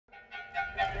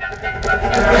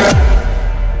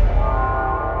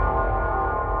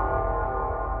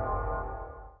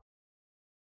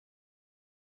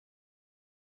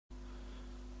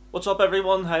What's up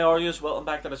everyone, how are yous? Welcome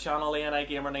back to the channel. ANI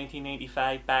Gamer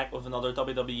 1985 back with another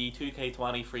WWE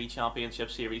 2K20 free championship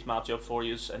series matchup for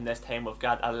yous, and this time we've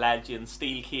got a legend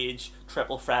steel cage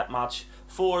triple threat match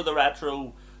for the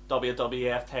retro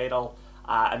WWF title.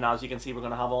 And as you can see, we're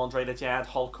going to have Andre the Giant,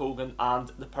 Hulk Hogan, and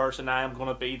the person I am going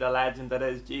to be, the legend that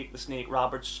is Jake the Snake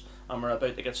Roberts. And we're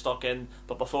about to get stuck in,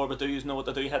 but before we do, you know what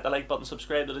to do. Hit the like button,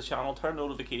 subscribe to the channel, turn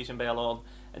notification bell on,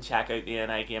 and check out the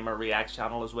NI Gamer Reacts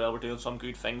channel as well. We're doing some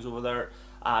good things over there,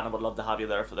 and I would love to have you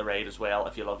there for the ride as well.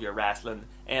 If you love your wrestling,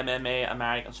 MMA,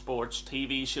 American sports,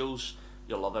 TV shows,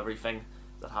 you'll love everything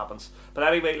that happens. But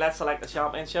anyway, let's select the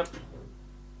championship,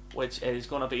 which is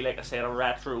going to be, like I said, a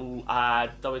retro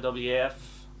WWF.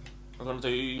 We're going to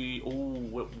do,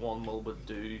 what one will we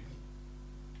do?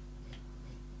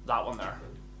 That one there.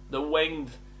 The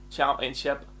Winged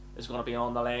Championship is going to be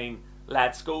on the line.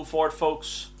 Let's go for it,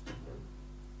 folks.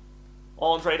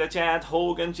 Andre the Giant,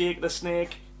 Hogan, Jake the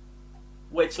Snake.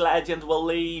 Which legend will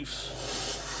leave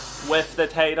with the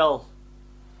title?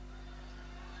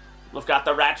 We've got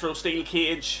the retro steel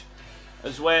cage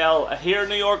as well. Here,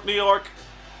 New York, New York.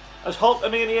 As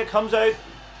Hulkamania comes out.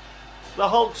 The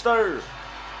Hulkster.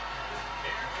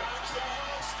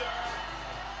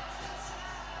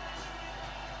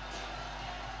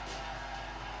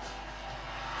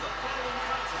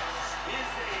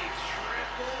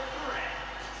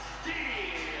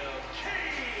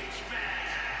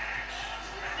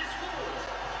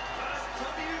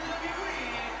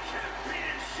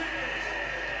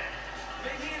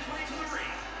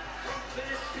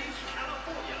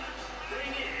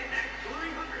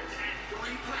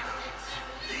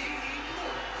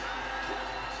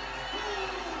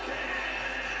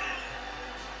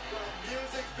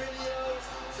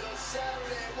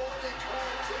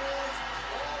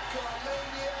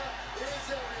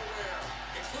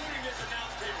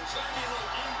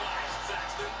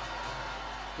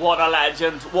 What a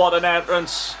legend, what an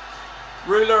entrance.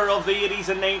 Ruler of the 80s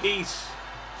and 90s.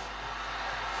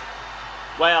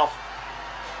 Well,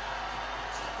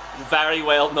 very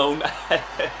well known.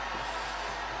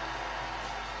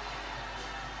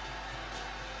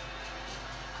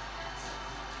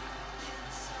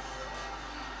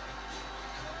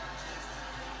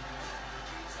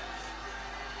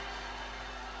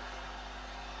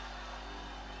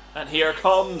 And here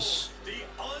comes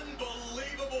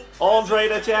Andre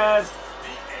the Giant. The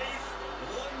eighth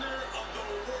wonder of the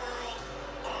world,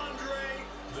 Andre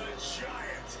the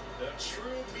Giant. The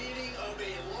true meaning of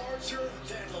a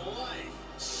larger-than-life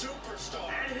superstar.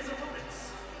 And his opponents,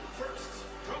 first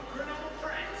from Grenoble,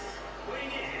 France,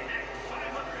 weighing in at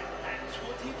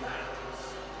 520 pounds,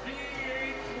 the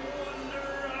eighth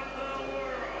wonder of the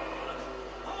world,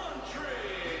 Andre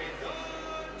the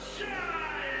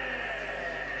Giant.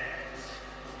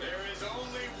 There is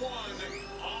only one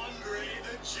Andre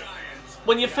the Giant.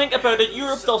 When you think about it,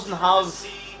 Europe doesn't have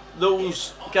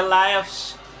those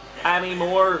Goliaths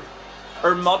anymore,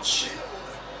 or much.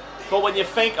 But when you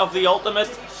think of the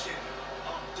ultimate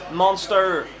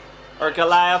monster or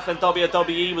Goliath in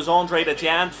WWE, was Andre the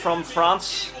Giant from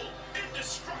France.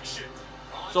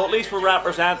 So at least we're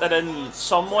represented in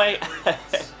some way.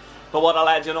 But what a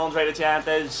legend Andre the Giant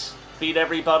is. Beat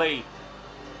everybody.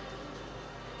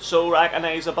 So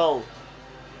recognisable.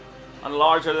 And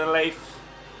larger than life.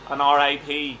 An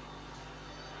RIP.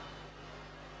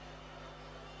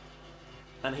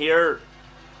 And here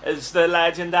is the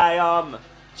legend I am,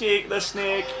 Jake the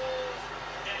Snake. And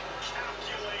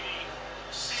calculating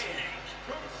Snake.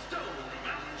 From Stone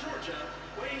Mountain, Georgia,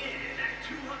 weighing in at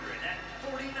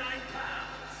 249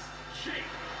 pounds, Jake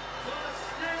the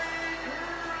Snake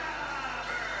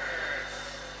Roberts.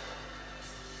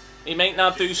 He might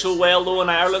not do so well though in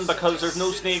Ireland because there's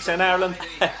no snakes in Ireland.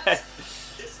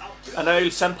 An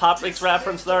old St. Patrick's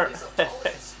reference there.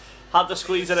 Had to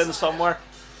squeeze it in somewhere.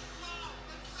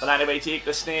 But anyway, Jake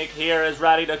the Snake here is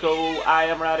ready to go. I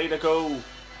am ready to go.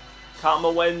 Can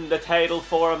we win the title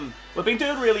for him? We've been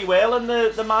doing really well in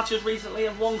the matches recently.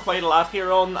 I've won quite a lot here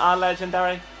on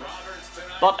Legendary.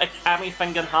 But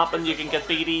anything can happen. You can get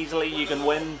beat easily. You can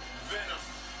win.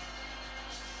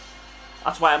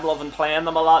 That's why I'm loving playing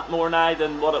them a lot more now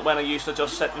than when I used to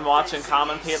just sit and watch and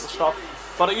commentate and stuff.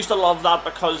 But I used to love that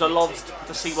because I loved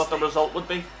to see what the result would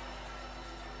be.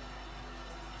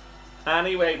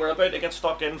 Anyway, we're about to get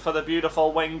stuck in for the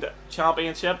beautiful Winged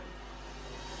Championship.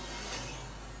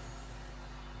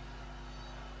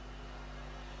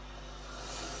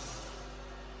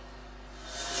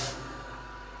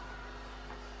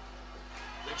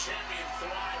 The champion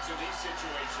thrives in these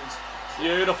situations.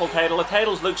 Beautiful title. The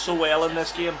titles look so well in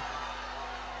this game.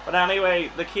 But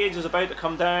anyway, the cage is about to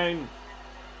come down.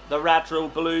 The retro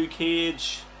blue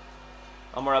cage.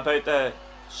 And we're about to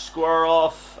square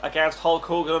off against Hulk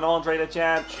Hogan and Andre the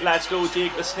Giant. Let's go,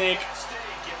 Jake the Snake.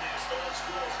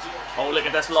 Oh, look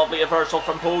at this lovely reversal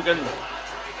from Hogan.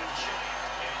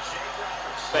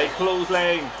 Big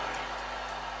clothesline.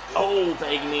 Oh,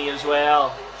 big knee as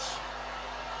well.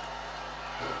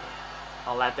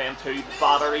 I'll let them two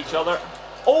batter each other.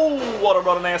 Oh, what a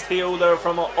running STO there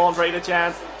from Andre the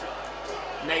Giant.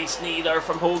 Nice knee there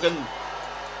from Hogan.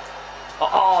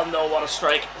 Oh no, what a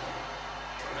strike.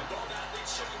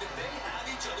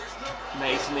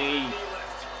 Nice knee.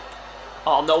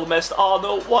 Oh no, missed. Oh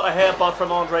no, what a headbutt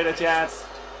from Andre the Giant.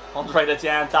 Andre the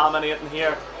Giant dominating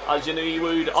here, as you knew he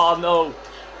would. Oh no.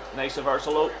 Nice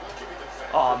reversal though.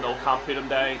 Oh no, can't put him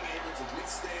down.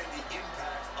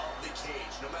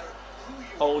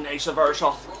 Oh, nice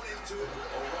reversal.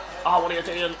 Oh, what are you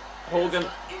doing, Hogan?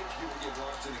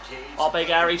 Oh,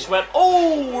 big Irish whip.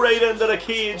 Oh, right into the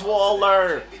cage wall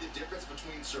there.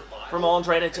 From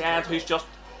Andre the Giant, who's just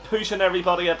pushing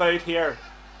everybody about here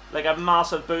like a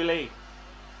massive bully.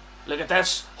 Look at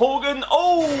this. Hogan,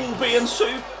 oh, being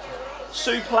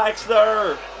suplex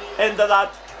there into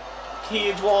that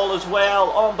cage wall as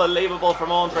well. Unbelievable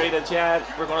from Andre the Giant.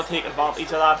 We're going to take advantage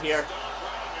of that here.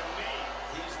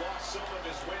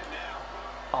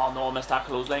 Oh no, I missed that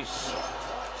clothesline.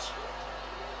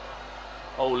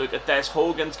 Oh, look at this.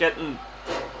 Hogan's getting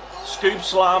scoop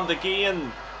slammed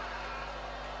again.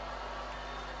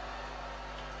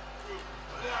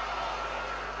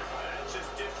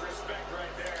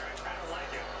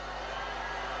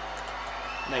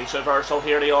 Nice reversal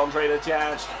here to Andre the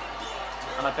Giant.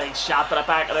 And a big shot to the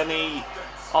back of the knee.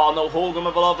 Oh no, Hogan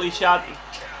with a lovely shot.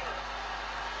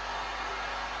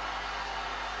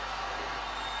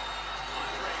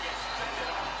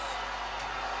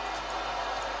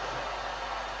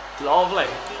 Lovely.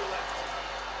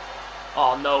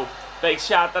 Oh no, big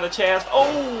shot to the chest.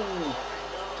 Oh!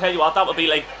 Tell you what, that would be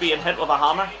like being hit with a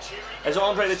hammer. Is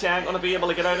Andre the Giant going to be able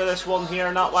to get out of this one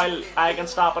here? Not while I can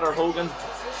stop it or Hogan.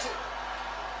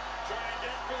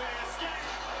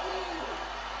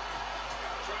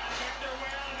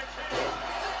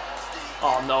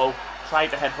 Oh no,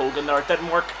 tried to hit Hogan there, it didn't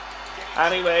work.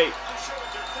 Anyway,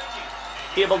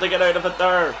 able to get out of it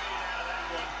there.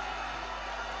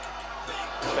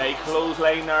 Big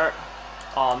clothesline there.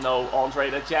 Oh no, Andre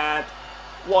the Giant.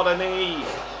 What a knee.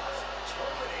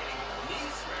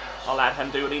 I'll let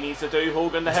him do what he needs to do.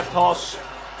 Hogan, the hip toss.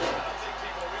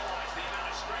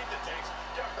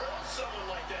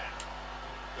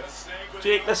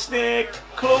 Jake the Snake.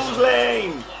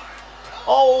 Clothesline.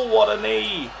 Oh, what a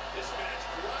knee.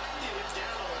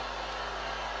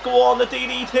 Go on, the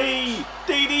DDT.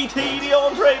 DDT, the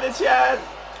Andre the Giant.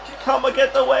 Come and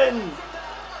get the win.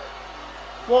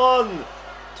 1,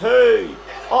 2.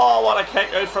 Oh, what a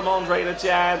kick out from Andre the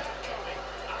Giant.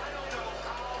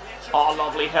 Oh,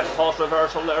 lovely hip toss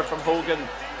reversal there from Hogan.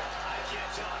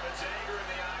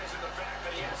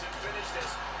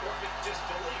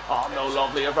 Oh no,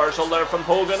 lovely reversal there from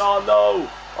Hogan. Oh no.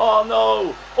 Oh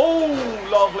no. Oh,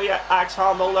 lovely axe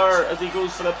handle there as he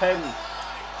goes for the pin.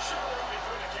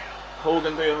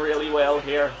 Hogan doing really well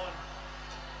here.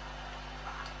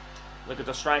 Look at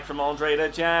the strength from Andre the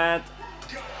Giant.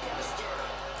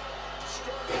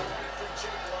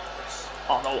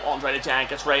 Oh no, Andre the Giant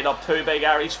gets right up. Too big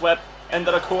Irish whip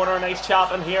into the corner. Nice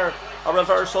chop in here. A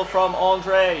reversal from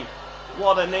Andre.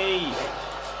 What a knee.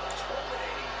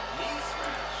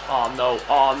 Oh no,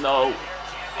 oh no.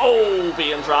 Oh,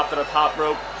 being dropped to the top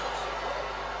rope.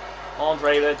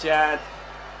 Andre the Giant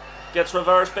gets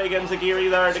reversed. Big enziguri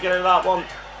there to get out of that one.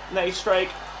 Nice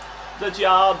strike. The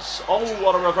jabs. Oh,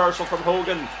 what a reversal from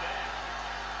Hogan.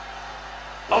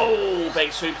 Oh,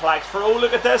 big suplex for, oh,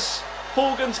 look at this.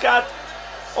 Hogan's got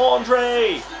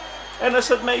Andre in a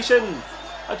submission.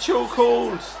 A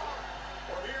chokehold.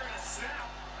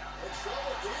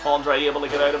 Andre able to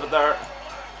get out of it there.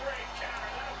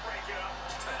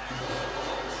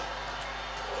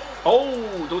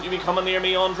 Oh, don't you be coming near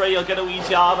me, Andre. You'll get a wee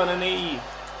jab and a knee.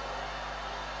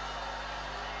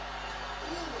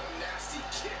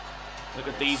 Look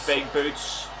at these big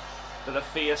boots to the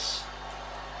face.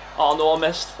 Oh no, I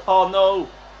missed. Oh no.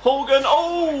 Hogan,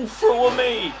 oh, throwing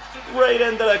me right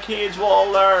into the cage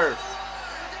wall there.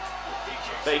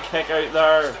 Big kick out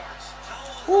there.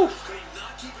 Woo.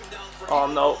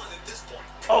 Oh no.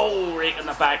 Oh, right in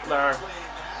the back there.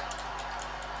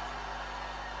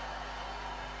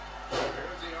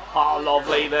 Oh,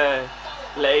 lovely. The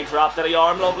leg drop to the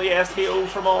arm. Lovely STO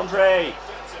from Andre.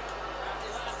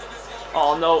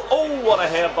 Oh no. Oh, what a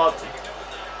headbutt.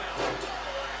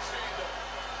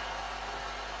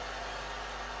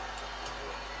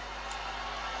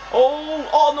 Oh, Oh!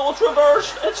 Oh no, it's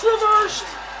reversed! It's reversed!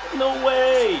 No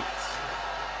way!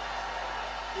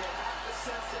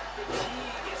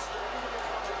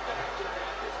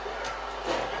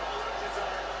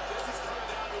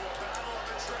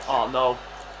 Oh no.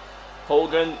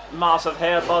 Hogan, massive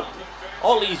headbutt.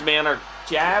 All these men are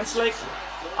giants, like.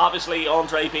 Obviously,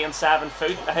 Andre being 7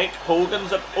 foot. I think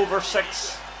Hogan's at over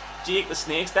 6. Jake the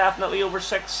Snake's definitely over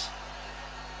 6.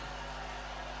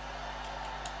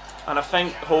 And I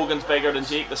think Hogan's bigger than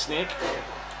Jake the Snake.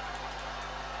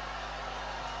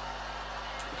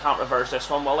 He can't reverse this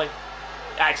one, will he?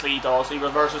 Actually, he does. He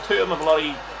reverses 2 of my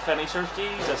bloody finishers.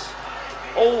 Jesus.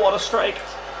 Oh, what a strike.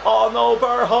 Oh no,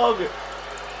 bear hug.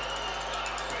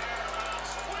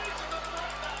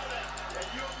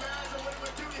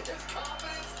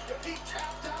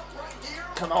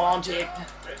 Come on, Jake.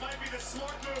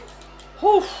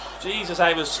 Whew, Jesus,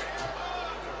 I was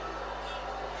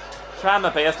trying my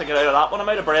best to get out of that one. I'm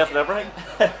out of breath and everything.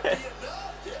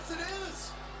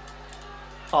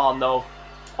 Oh no.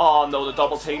 Oh no, the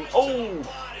double team. Oh!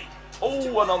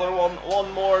 Oh, another one.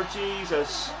 One more,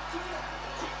 Jesus.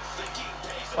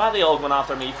 Why are they all going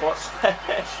after me for?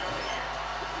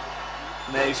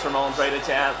 Nice from Andre the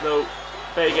Giant, though.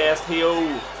 Big ass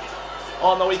heel.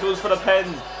 Oh no, he goes for the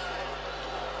pin.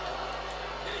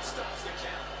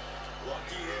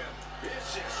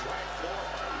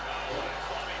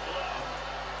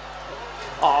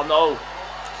 Oh no.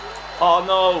 Oh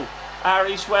no.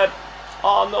 Irish whip.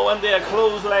 Oh no, and the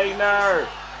clothesline there.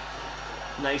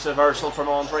 Nice reversal from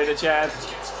Andre the Giant.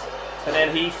 And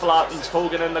then he flattens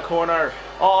Hogan in the corner.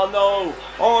 Oh no.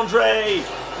 Andre.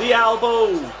 The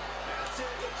elbow.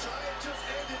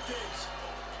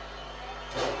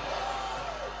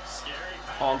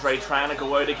 Andre trying to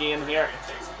go out again here.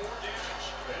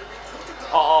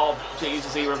 Oh,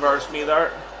 Jesus, he reversed me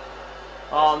there.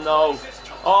 Oh no.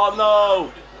 Oh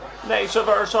no! Nice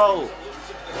reversal!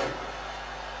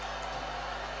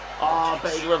 Oh,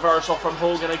 big reversal from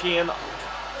Hogan again.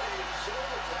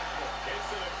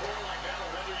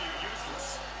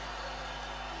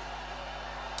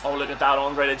 Oh, look at that,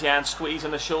 Andre the Giant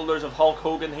squeezing the shoulders of Hulk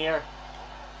Hogan here.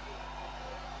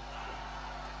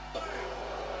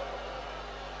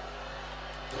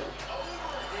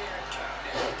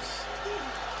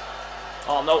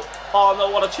 Oh no, oh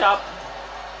no, what a chop.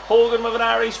 Hogan with an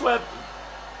Irish whip.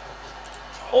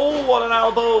 Oh, what an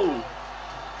elbow.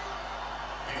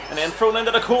 And then thrown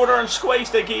into the corner and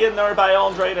squeezed again there by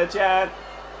Andre the Giant.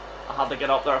 I had to get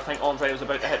up there. I think Andre was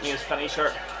about to hit me his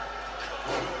finisher.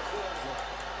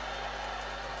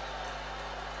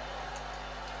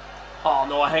 Oh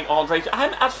no, I think Andre...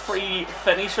 I'm at 3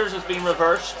 finishers has been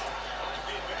reversed.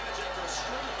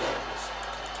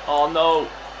 Oh no.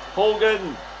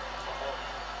 Hogan.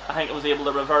 I think I was able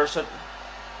to reverse it.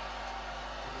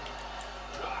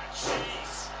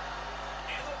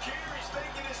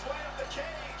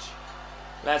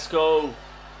 Let's go.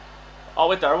 Oh,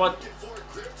 wait there, what?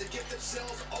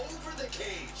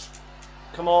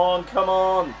 Come on, come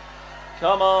on.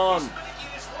 Come on.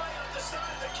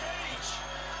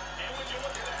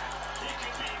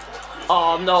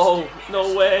 Oh, no.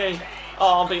 No way.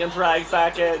 Oh, I'm being dragged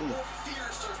back in.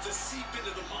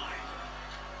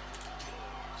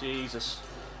 Jesus.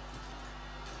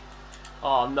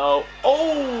 Oh, no.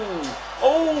 Oh!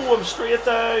 Oh, I'm straight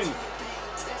down.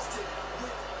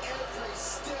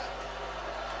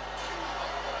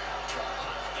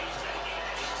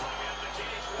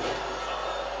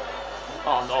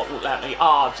 Oh no, it won't let me.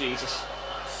 Oh, Jesus.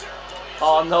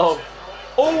 Oh no.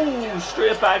 Oh,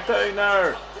 straight back down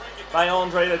there by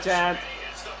Andre the Giant.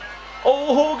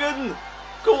 Oh, Hogan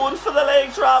going for the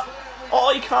leg drop.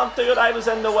 Oh, he can't do it. I was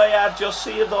in the way. I've just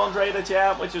saved Andre the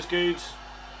Giant, which is good.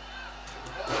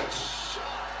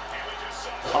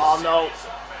 Oh no.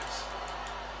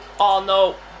 Oh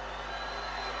no.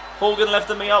 Hogan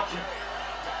lifted me up.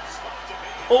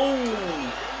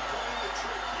 Oh.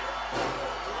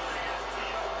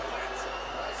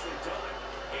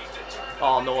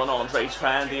 Oh no, and Andre's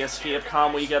trying to escape.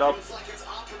 Can we get up?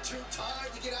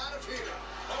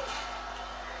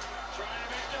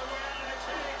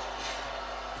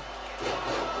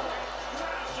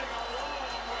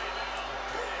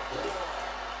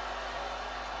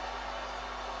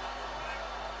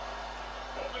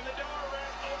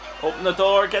 Open the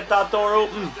door, get that door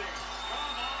open.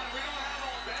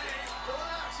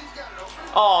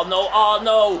 Oh no, oh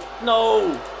no,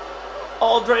 no.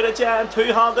 Andre the Giant,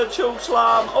 2-handed choke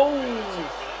slam. Oh!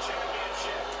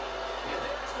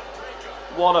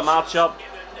 What a matchup.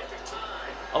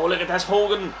 Oh, look at this.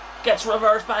 Hogan gets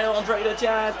reversed by Andre the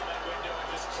Giant.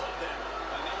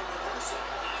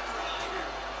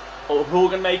 Oh,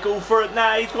 Hogan may go for it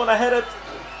now. He's going to hit it.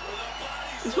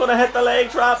 He's going to hit the leg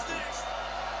trap.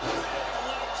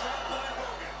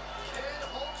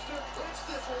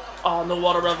 Oh no,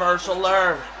 what a reversal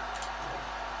there.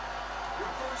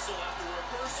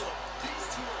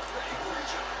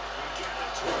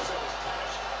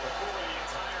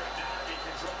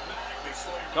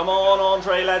 Come on,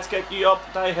 Andre, let's get you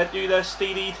up. I hit you this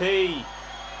DDT.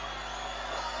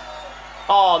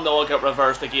 Oh no, I got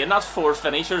reversed again. That's 4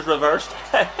 finishers reversed.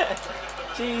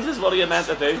 Jesus, what are you meant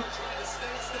to do?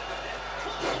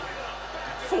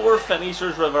 4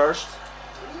 finishers reversed.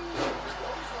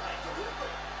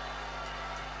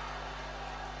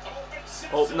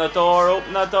 Open the door,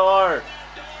 open the door.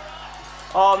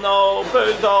 Oh no,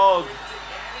 Bulldog.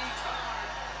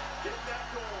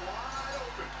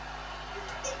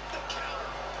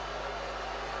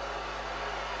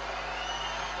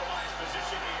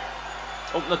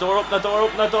 Open the door, open the door,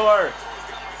 open the door.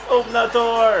 Open the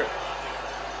door.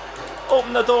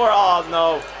 Open the door. Oh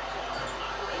no.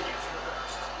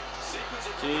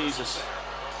 Jesus.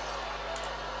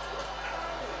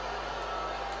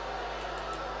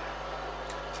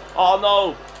 Oh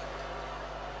no.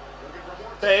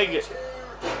 Big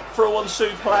throw-in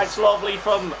suplex, lovely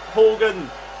from Hogan.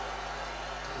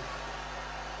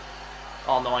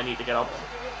 Oh no, I need to get up.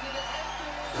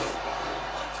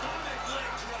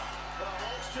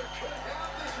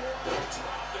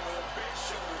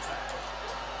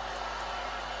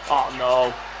 Oh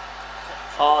no.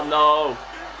 Oh no.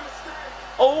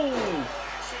 Oh.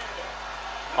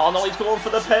 Oh no, he's going for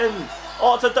the pin.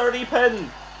 Oh, it's a dirty pin.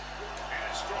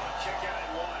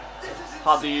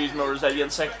 Had to use my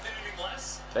resiliency.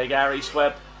 Big Harry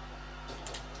Swip.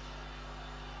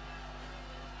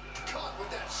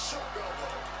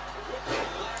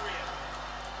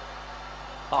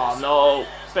 Oh no.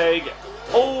 Big.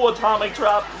 Oh, atomic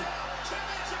trap.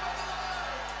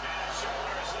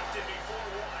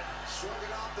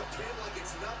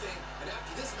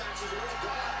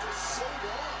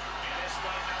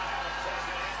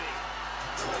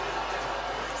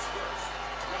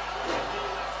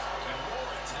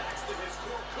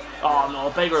 Oh no,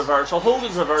 big reversal.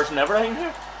 Hogan's reversing everything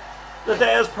here. The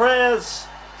Dez Prez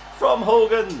from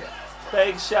Hogan.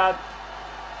 Big shot.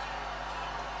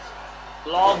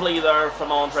 Lovely there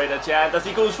from Andre the Giant as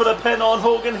he goes for the pin on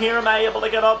Hogan here. Am I able to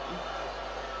get up?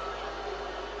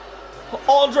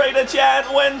 Andre the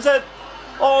Giant wins it.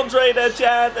 Andre the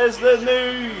Giant is the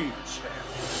new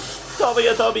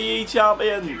WWE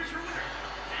champion.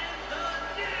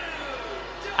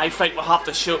 I think we'll have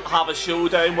to have a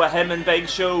showdown with him and Big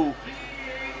Show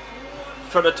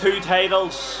for the 2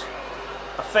 titles.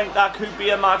 I think that could be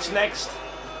a match next.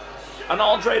 And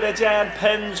Andre the Giant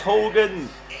pins Hogan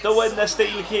to win the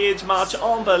steel cage match.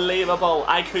 Unbelievable.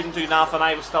 I couldn't do nothing.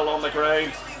 I was still on the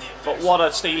ground. But what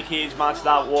a steel cage match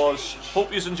that was.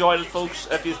 Hope you enjoyed it, folks.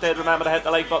 If you did, remember to hit the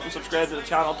like button, subscribe to the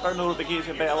channel, turn the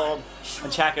notification bell on,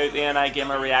 and check out the NI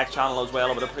Gamer React channel as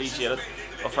well. I would appreciate it.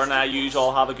 But for now, you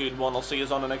all have a good one. I'll see you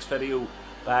on the next video.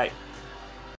 Bye.